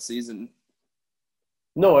failed season.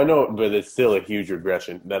 No, I know, but it's still a huge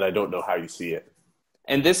regression that I don't know how you see it.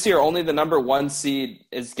 And this year, only the number 1 seed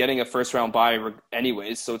is getting a first-round bye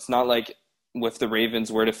anyways, so it's not like with the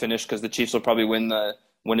Ravens where to finish because the Chiefs will probably win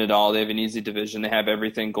it all. They have an easy division. They have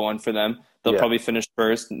everything going for them. They'll probably finish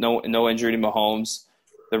first. No injury to Mahomes.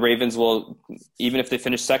 The Ravens will, even if they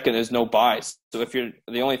finish second, there's no buys. So if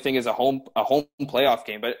the only thing is a home playoff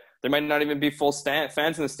game, but there might not even be full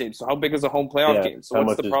fans in the stadium. So how big is a home playoff game? So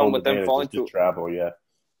what's the problem with them falling to travel? Yeah.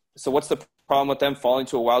 So what's the problem with them falling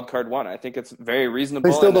to a wild card 1? I think it's very reasonable.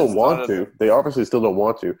 They still don't want to. They obviously still don't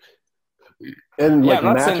want to. And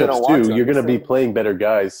matchups too, you're going to be playing better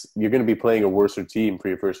guys. You're going to be playing a worser team for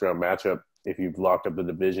your first round matchup if you've locked up the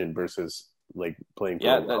division versus like playing for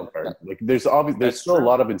a wild card. Like there's still a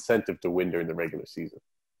lot of incentive to win during the regular season.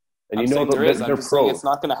 And there is. I'm just saying it's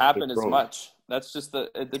not going to happen as much. That's just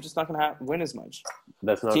they're just not going to win as much.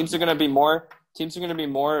 Teams are going to be more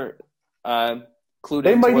clued.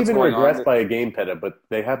 They might even regress by a game, Peta, but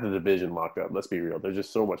they have the division locked up. Let's be real. They're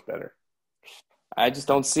just so much better. I just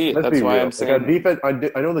don't see it. That's why I'm saying. Like on defense, I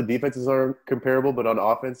know the defenses are comparable, but on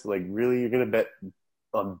offense, like really, you're going to bet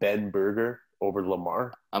on Ben Berger over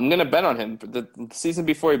Lamar? I'm going to bet on him. The season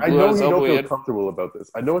before he blew out his elbow. I know you don't feel comfortable about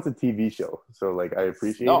this. I know it's a TV show, so like I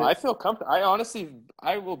appreciate it. No, I feel comfortable. I honestly,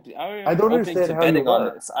 I don't understand how you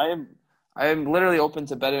are. This. I am literally open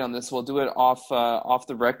to betting on this. We'll do it off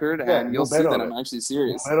the record, and you'll see that I'm actually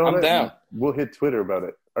serious. I'm down. We'll hit Twitter about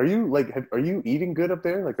it. Are you are you eating good up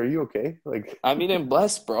there? Like, are you okay? Like, I'm eating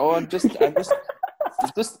blessed, bro. I'm just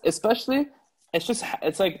especially.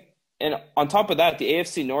 It's like, and on top of that, the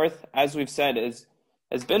AFC North, as we've said,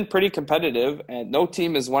 has been pretty competitive, and no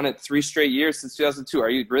team has won it 3 straight years since 2002. Are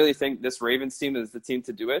you really think this Ravens team is the team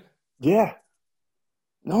to do it? Yeah.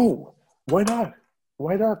 No. Why not?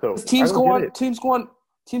 Why not though? Teams go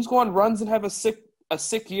on runs and have a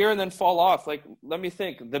sick year and then fall off. Like, let me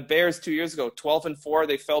think. The Bears 2 years ago, 12-4,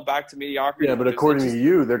 they fell back to mediocrity. Yeah, but according to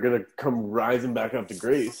you, they're gonna come rising back up to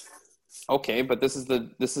grace. Okay, but this is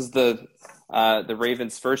the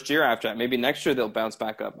Ravens' first year after that. Maybe next year they'll bounce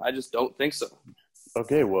back up. I just don't think so.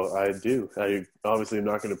 Okay, well, I do. I obviously am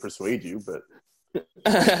not going to persuade you, but I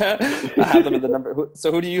have them in the number.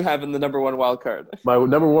 So who do you have in the number 1 wild card? My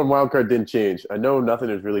number 1 wild card didn't change. I know nothing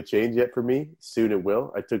has really changed yet for me. Soon it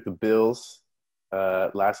will. I took the Bills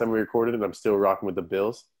last time we recorded, and I'm still rocking with the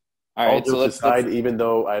Bills. All right, so let's decide. Even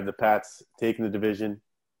though I have the Pats taking the division,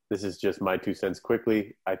 this is just my 2 cents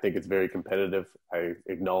quickly. I think it's very competitive. I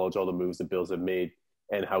acknowledge all the moves the Bills have made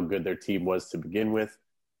and how good their team was to begin with.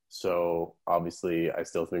 So obviously, I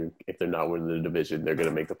still think if they're not winning the division, they're going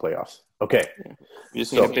to make the playoffs. Okay, you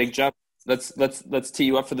just need a big jump. Let's tee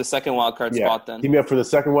you up for the second wild card spot then. Tee me up for the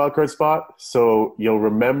second wild card spot. So you'll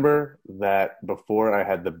remember that before I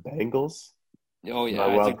had the Bengals. Oh yeah,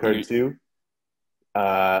 my wild card too.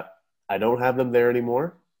 I I don't have them there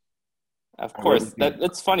anymore. Of course,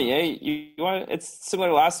 that's funny, eh? It's similar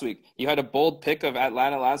to last week. You had a bold pick of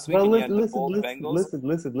Atlanta last week, and you had the bold Bengals.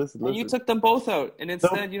 Listen. And you took them both out, and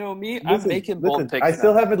instead, I'm making bold picks. I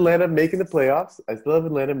still have Atlanta making the playoffs.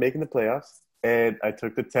 And I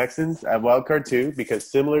took the Texans at wild card 2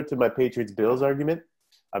 because similar to my Patriots-Bills argument,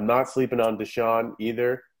 I'm not sleeping on Deshaun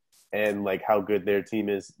either, and like how good their team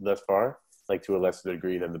is thus far, like to a lesser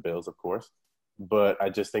degree than the Bills, of course. But I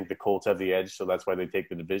just think the Colts have the edge, so that's why they take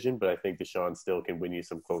the division. But I think Deshaun still can win you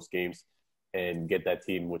some close games and get that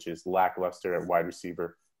team, which is lackluster at wide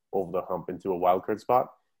receiver, over the hump into a wild card spot.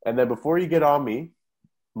 And then before you get on me,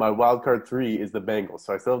 my wild card 3 is the Bengals.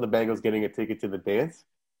 So I still have the Bengals getting a ticket to the dance,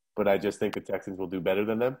 but I just think the Texans will do better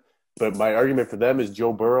than them. But my argument for them is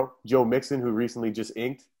Joe Burrow. Joe Mixon, who recently just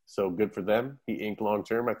inked, so good for them. He inked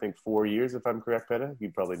long-term, I think 4 years, if I'm correct, Peta. You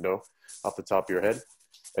probably know off the top of your head.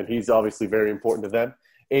 And he's obviously very important to them.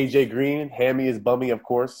 A.J. Green, hammy is bummy, of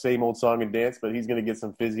course. Same old song and dance, but he's going to get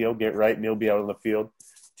some physio, get right, and he'll be out on the field.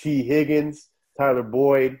 T. Higgins, Tyler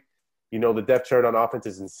Boyd. The depth chart on offense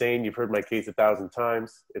is insane. You've heard my case 1,000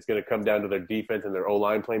 times. It's going to come down to their defense and their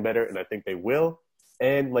O-line playing better, and I think they will.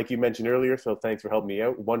 And like you mentioned earlier, so thanks for helping me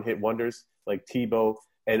out, one-hit wonders like Tebow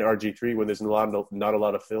and RG3 when there's not a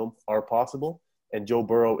lot of film are possible. And Joe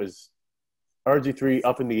Burrow is RG3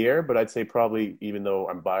 up in the air, but I'd say probably, even though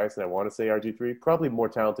I'm biased and I want to say RG3, probably more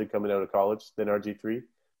talented coming out of college than RG3.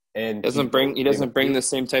 And he doesn't bring the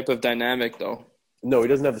same type of dynamic though. No, he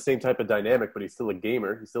doesn't have the same type of dynamic, but he's still a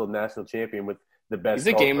gamer. He's still a national champion with the best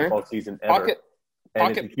football season ever.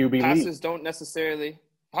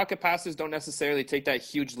 Pocket passes don't necessarily take that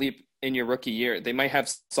huge leap in your rookie year. They might have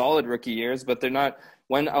solid rookie years, but they're not.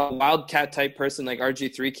 When a wildcat type person like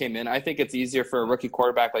RG3 came in, I think it's easier for a rookie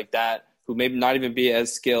quarterback like that, who may not even be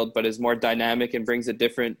as skilled, but is more dynamic and brings a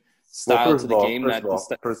different style to the game.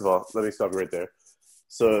 First of all, let me stop right there.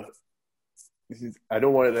 So I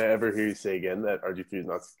don't want to ever hear you say again that RG3 is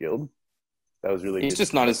not skilled. That was really. He's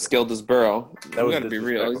just not as skilled as Burrow. We got to be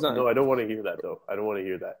real. No, I don't want to hear that though. I don't want to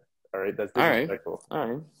hear that. All right, that's disrespectful. All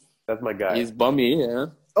right. That's my guy. He's bummy, yeah.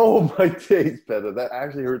 Oh, my days, Peta. That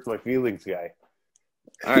actually hurts my feelings, guy.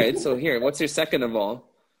 All right, so here, what's your second of all?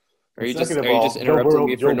 Are you just interrupting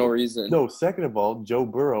me for no reason? No, second of all, Joe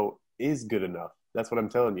Burrow is good enough. That's what I'm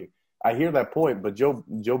telling you. I hear that point, but Joe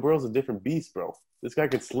Burrow's a different beast, bro. This guy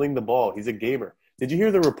could sling the ball. He's a gamer. Did you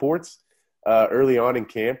hear the reports early on in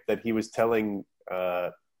camp that he was telling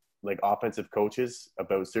offensive coaches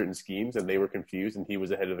about certain schemes and they were confused and he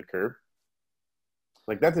was ahead of the curve?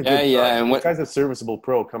 Like, that's a good sign. And this guy's a serviceable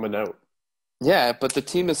pro coming out. Yeah, but the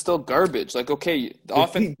team is still garbage. Like, okay,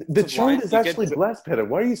 the chart is actually blessed, Peta.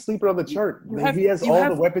 Why are you sleeping on the chart? He has all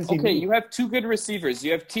the weapons he needs. Okay, you have two good receivers.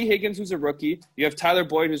 You have T. Higgins, who's a rookie. You have Tyler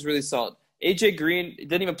Boyd, who's really solid. A.J. Green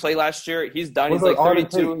didn't even play last year. He's done. He's like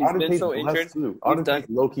 32. He's been so injured. Auden Tate's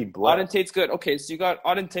low-key blessed. Auden Tate's good. Okay, so you got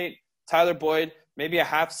Auden Tate, Tyler Boyd, maybe a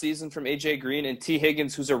half season from A.J. Green, and T.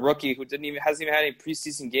 Higgins, who's a rookie who hasn't even had any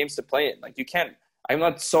preseason games to play in. Like, you can't. I'm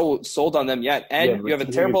not so sold on them yet. And you have a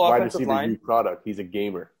terrible offensive line. Product. He's a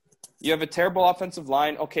gamer. You have a terrible offensive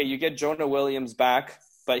line. Okay, you get Jonah Williams back,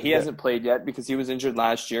 but he hasn't played yet because he was injured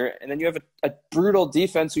last year. And then you have a brutal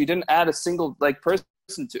defense who you didn't add a single person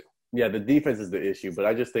to. Yeah, the defense is the issue, but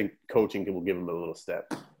I just think coaching will give him a little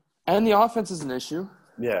step. And the offense is an issue.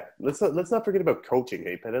 Yeah, let's not forget about coaching,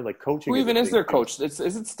 hey, Peta. Like, coaching. Who even is their coach? Is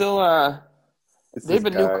it still? They have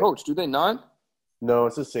a new coach, do they not? No,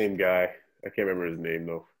 it's the same guy. I can't remember his name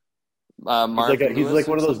though. He's like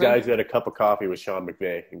one of those guys who had a cup of coffee with Sean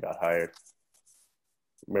McVay and got hired.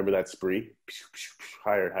 Remember that spree?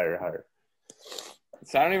 Hired.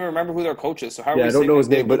 So I don't even remember who their coach is. So how? Yeah, I don't know his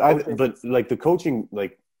name, but like the coaching,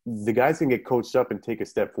 like the guys can get coached up and take a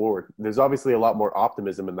step forward. There's obviously a lot more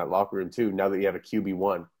optimism in that locker room too. Now that you have a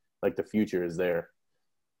QB1, like the future is there.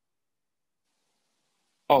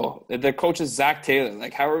 Oh, the coach is Zach Taylor.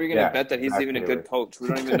 Like, how are we going to bet that he's even a good coach? We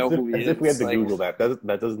don't even know who he is. As if we had to Google that.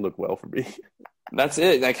 That doesn't look well for me. That's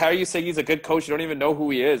it. Like, how are you saying he's a good coach? You don't even know who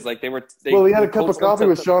he is. Like, he had a cup of coffee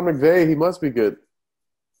with Sean McVay. He must be good.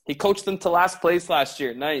 He coached them to last place last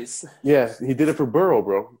year. Nice. Yeah, he did it for Burrow,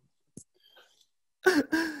 bro.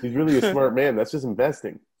 He's really a smart man. That's just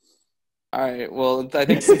investing. All right. Well, I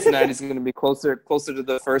think Cincinnati's going to be closer to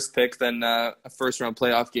the first pick than a first-round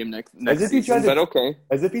playoff game next season. But okay.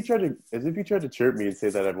 As if you tried to chirp me and say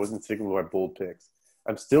that I wasn't sticking with my bold picks.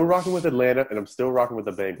 I'm still rocking with Atlanta, and I'm still rocking with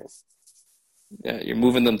the Bengals. Yeah, you're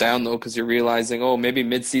moving them down though because you're realizing, maybe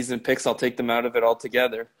mid-season picks, I'll take them out of it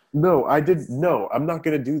altogether. No, I'm not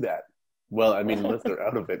going to do that. Well, I mean, unless they're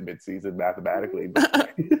out of it mid-season mathematically.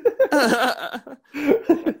 But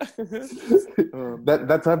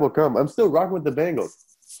that time will come. I'm still rocking with the Bengals.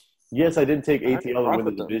 Yes, I didn't take ATL and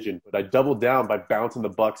win the division, but I doubled down by bouncing the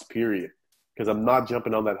Bucks, period, because I'm not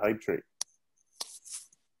jumping on that hype train.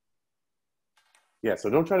 Yeah, so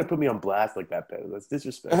don't try to put me on blast like that, Ben. That's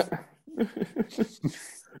disrespectful.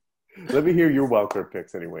 Let me hear your wildcard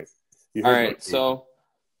picks anyways. All right, so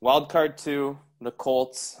wildcard 2, the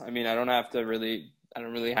Colts. I mean, I don't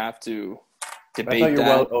really have to debate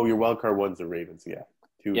that. Your wildcard 1's the Ravens, yeah.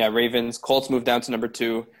 2. Yeah, Ravens. Colts moved down to number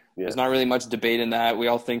 2. Yeah. There's not really much debate in that. We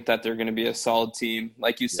all think that they're going to be a solid team.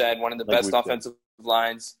 Like you said, one of the best offensive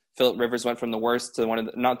lines. Phillip Rivers went from the worst to one of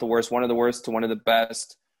the worst to one of the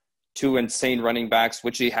best. 2 insane running backs,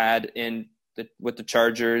 which he had with the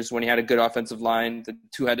Chargers when he had a good offensive line. The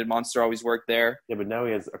two-headed monster always worked there. Yeah, but now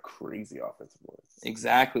he has a crazy offensive line.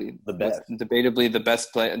 Exactly. The best. Debatably the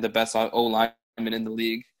best O-lineman in the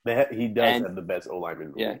league. He does have the best O-lineman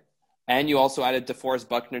in the league. And you also added DeForest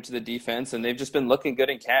Buckner to the defense, and they've just been looking good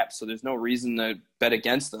in camp, so there's no reason to bet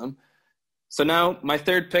against them. So now my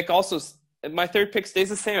third pick stays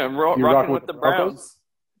the same. I'm rocking with the Browns.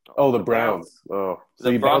 Oh, the Browns. Oh,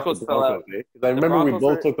 so the Broncos fell out. Eh? I remember we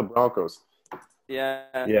both took the Broncos. Yeah.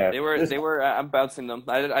 They were. I'm bouncing them.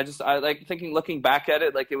 I like thinking, looking back at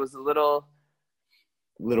it, like it was a little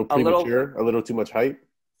premature, a little too much hype.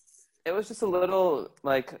 It was just a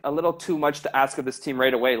little too much to ask of this team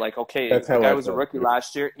right away. Like, okay, the guy was a rookie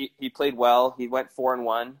last year. He played well. He went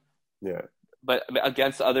 4-1. Yeah. But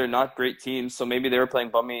against other not great teams, so maybe they were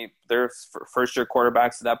playing their first-year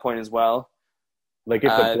quarterbacks at that point as well. Like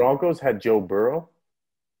if the Broncos had Joe Burrow,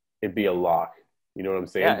 it'd be a lock. You know what I'm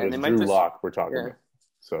saying? Yeah, and it's Drew Lock we're talking about.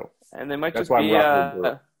 So and they might just be.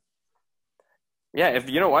 Yeah, if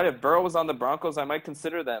you know what, if Burrow was on the Broncos, I might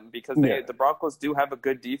consider them because the Broncos do have a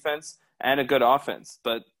good defense and a good offense,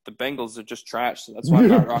 but the Bengals are just trash, so that's why I'm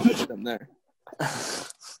not rocking with them there.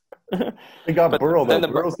 They got Burrow, though.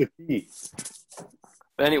 Burrow's the key.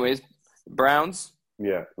 But anyways, Browns.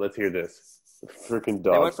 Yeah, let's hear this. Freaking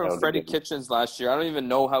dog. They went from Freddie Kitchens last year. I don't even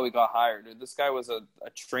know how he got hired. This guy was a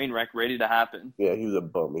train wreck ready to happen. Yeah, he was a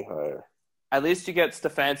bummy hire. At least you get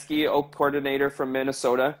Stefanski, coordinator from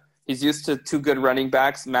Minnesota. He's used to 2 good running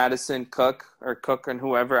backs, Madison, Cook, and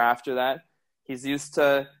whoever after that. He's used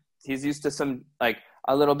to some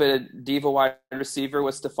a little bit of diva wide receiver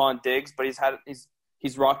with Stephon Diggs, but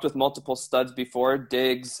he's rocked with multiple studs before,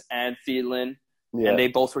 Diggs and Thielen. Yeah. And they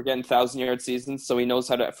both were getting 1,000-yard seasons, so he knows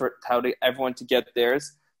how to everyone to get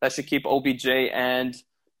theirs. That should keep OBJ and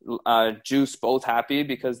Juice both happy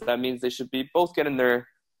because that means they should be both getting their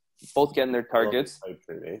targets.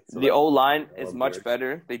 So the O-line is much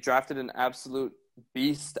better. They drafted an absolute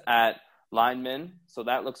beast at lineman, so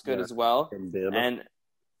that looks good as well.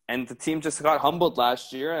 And the team just got humbled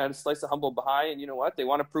last year and had a slice of humble pie. And you know what? They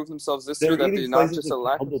want to prove themselves this year that they're not just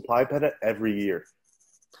a humble pie peta every year.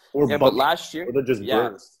 But last year, or they're just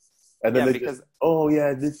burst. And then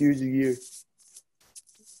this year's the year.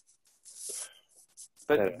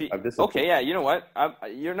 But you know what?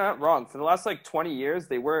 You're not wrong. For the last 20 years,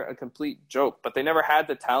 they were a complete joke, but they never had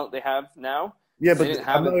the talent they have now. Yeah, but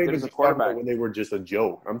I'm not even talking about when they were just a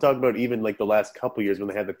joke. I'm talking about even the last couple years when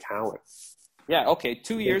they had the talent. Yeah, okay.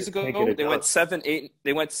 2 years ago, they went 7-8.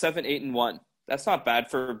 They went 7-8-1. That's not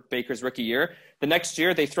bad for Baker's rookie year. The next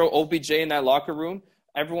year, they throw OBJ in that locker room.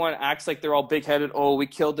 Everyone acts like they're all big-headed. Oh, we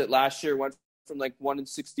killed it last year. Went from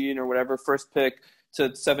 1-16 or whatever, first pick to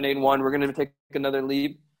 7-8-1. We're going to take another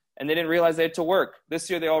leap. And they didn't realize they had to work. This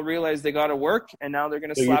year, they all realized they got to work, and now they're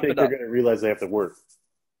going to slap it up. They're going to realize they have to work?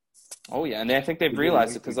 Oh yeah, and I think they've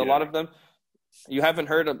realized it because a lot of them, you haven't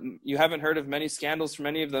heard of many scandals from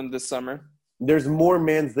any of them this summer. There's more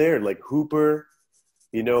mans there, like Hooper.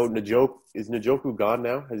 Is Njoku gone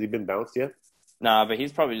now? Has he been bounced yet? Nah, but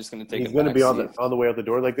he's probably just going to take. He's going to be on the way out the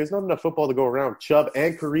door. There's not enough football to go around. Chubb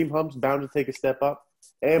and Kareem Hunt's bound to take a step up.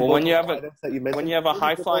 And when you have a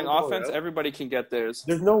high flying offense, everybody can get theirs.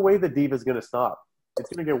 There's no way the diva's going to stop. It's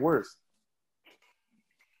going to get worse.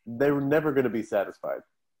 They're never going to be satisfied.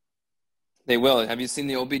 They will. Have you seen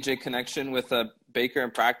the OBJ connection with Baker in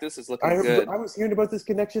practice? It's looking good. I was hearing about this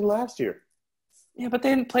connection last year. Yeah, but they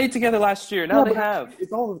didn't play together last year. Now they have.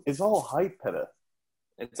 It's all hype, Peta.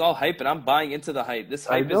 It's all hype, and I'm buying into the hype. This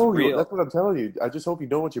hype is real. That's what I'm telling you. I just hope you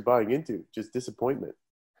know what you're buying into. Just disappointment.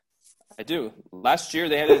 I do. Last year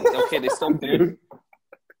they had they still did.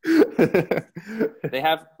 They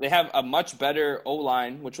have a much better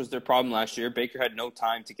O-line, which was their problem last year. Baker had no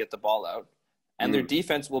time to get the ball out. And their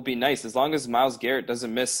defense will be nice. As long as Myles Garrett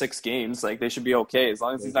doesn't miss 6 games, they should be okay. As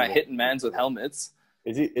long as he's not hitting mans with helmets.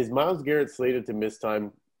 Is Myles Garrett slated to miss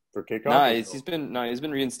time for kickoff? He's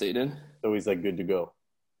been reinstated. So he's like good to go.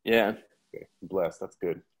 Yeah. Okay, bless. That's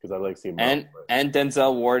good because I like seeing and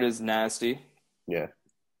Denzel Ward is nasty. Yeah,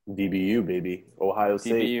 DBU baby, Ohio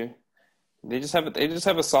State. DBU. They just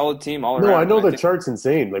have a solid team all around. No, I know the chart's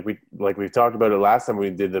insane. Like we talked about it last time we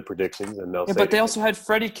did the predictions, and they'll say. But they also had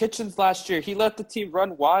Freddie Kitchens last year. He let the team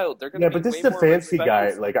run wild. They're gonna but this Stefanski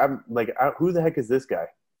guy, who the heck is this guy?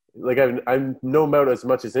 Like I know about as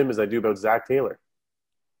much as him as I do about Zach Taylor.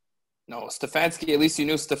 No, Stefanski. At least you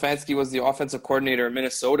knew Stefanski was the offensive coordinator in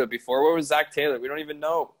Minnesota before. Where was Zach Taylor? We don't even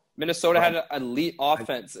know. Minnesota had an elite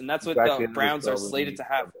offense, and that's what the Browns are slated to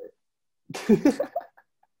have.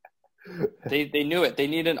 They knew it. They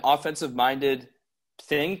need an offensive-minded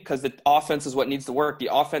thing because the offense is what needs to work. The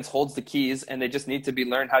offense holds the keys, and they just need to be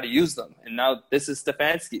learned how to use them. And now this is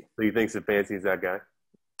Stefanski. So you think Stefanski's that guy?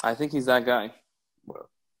 I think he's that guy. Well,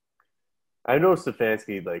 I know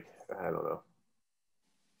Stefanski. Like I don't know.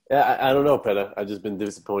 Yeah, I don't know, Peta. I've just been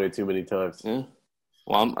disappointed too many times. Yeah.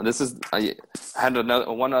 Well, I had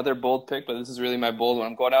one other bold pick, but this is really my bold one.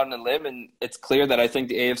 I'm going out on a limb, and it's clear that I think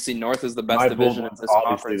the AFC North is the best division in this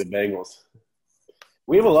conference. Obviously, the Bengals.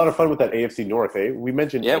 We have a lot of fun with that AFC North, eh? We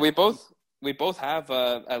mentioned. Yeah, we both have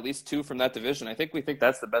at least two from that division. I think we think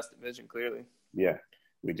that's the best division, clearly. Yeah,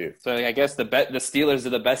 we do. So I guess the Steelers are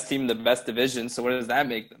the best team in the best division. So what does that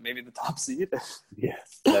make them? Maybe the top seed?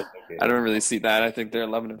 Yes, that's okay. I don't really see that. I think they're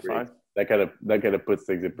 11-5. That kind of puts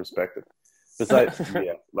things in perspective. Besides,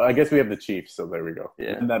 yeah. Well, I guess we have the Chiefs, so there we go.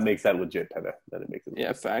 Yeah. And that makes that legit, Peta. Then it makes it legit.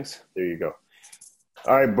 Yeah, facts. There you go.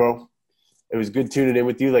 All right, bro. It was good tuning in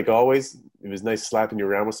with you, like always. It was nice slapping you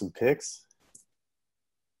around with some picks.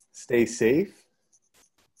 Stay safe.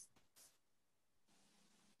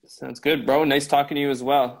 Sounds good, bro. Nice talking to you as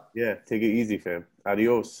well. Yeah, take it easy, fam.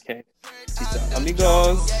 Adios. Okay. Peace out.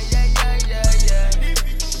 Amigos.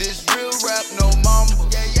 This real rap, no mumble.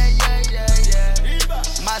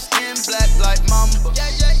 My skin black like mamba. Got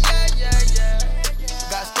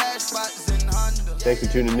stash spots in Honda. Thanks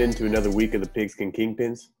for tuning in to another week of the Pigskin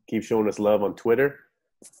Kingpins. Keep showing us love on Twitter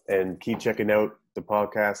and keep checking out the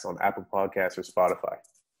podcast on Apple Podcasts or Spotify.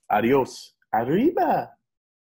 Adios. Arriba.